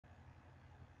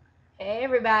Hey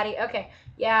everybody. Okay,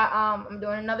 yeah, I'm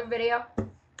doing another video.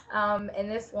 And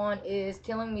this one is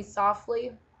Killing Me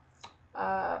Softly.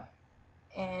 Uh,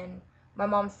 and my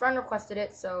mom's friend requested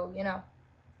it, so yeah.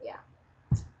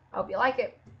 I hope you like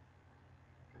it.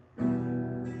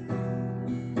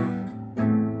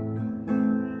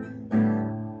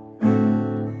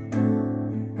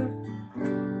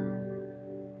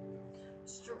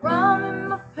 Strumming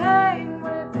my pain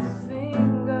with his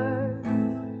finger,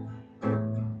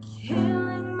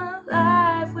 killing my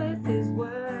life with his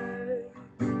words,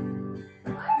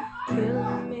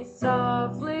 killing me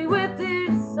softly with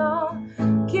his song,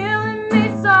 killing me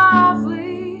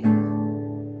softly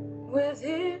with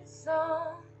his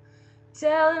song,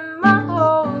 telling my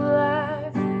whole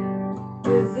life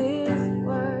with his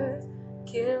words,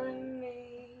 killing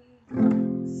me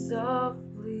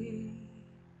softly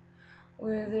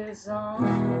with his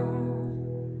song.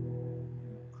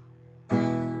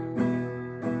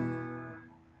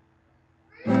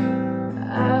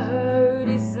 I heard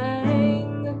he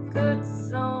sang a good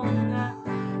song, I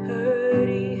heard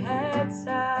he had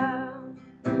sound,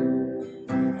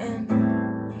 and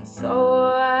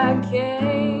so I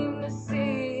came to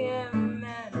see him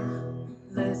and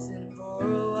listen for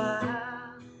a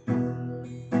while.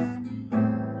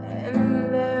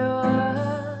 And there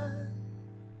was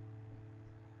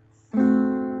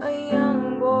a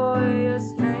young boy, a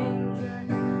stranger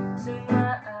to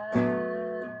my eyes,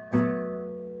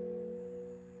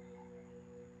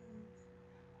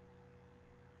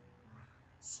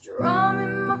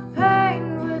 strumming my pain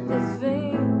with his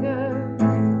fingers,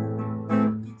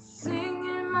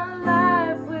 singing my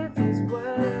life with his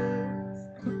words,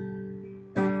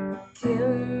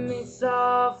 killing me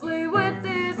softly with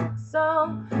his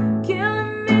song,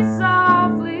 killing me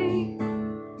softly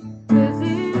with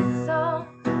his song,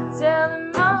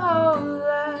 telling my whole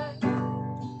life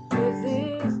with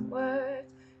his words,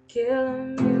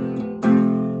 killing me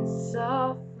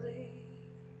softly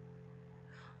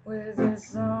with his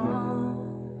song.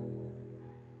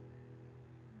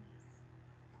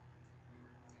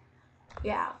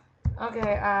 Yeah.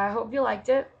 Okay, I hope you liked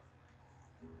it.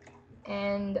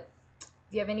 And if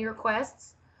you have any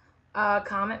requests,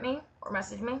 comment me or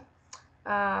message me.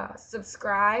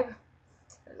 Subscribe.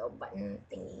 The little button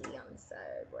thingy on the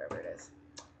side, wherever it is.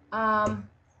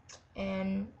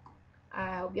 And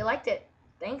I hope you liked it.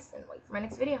 Thanks, and wait for my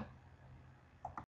next video.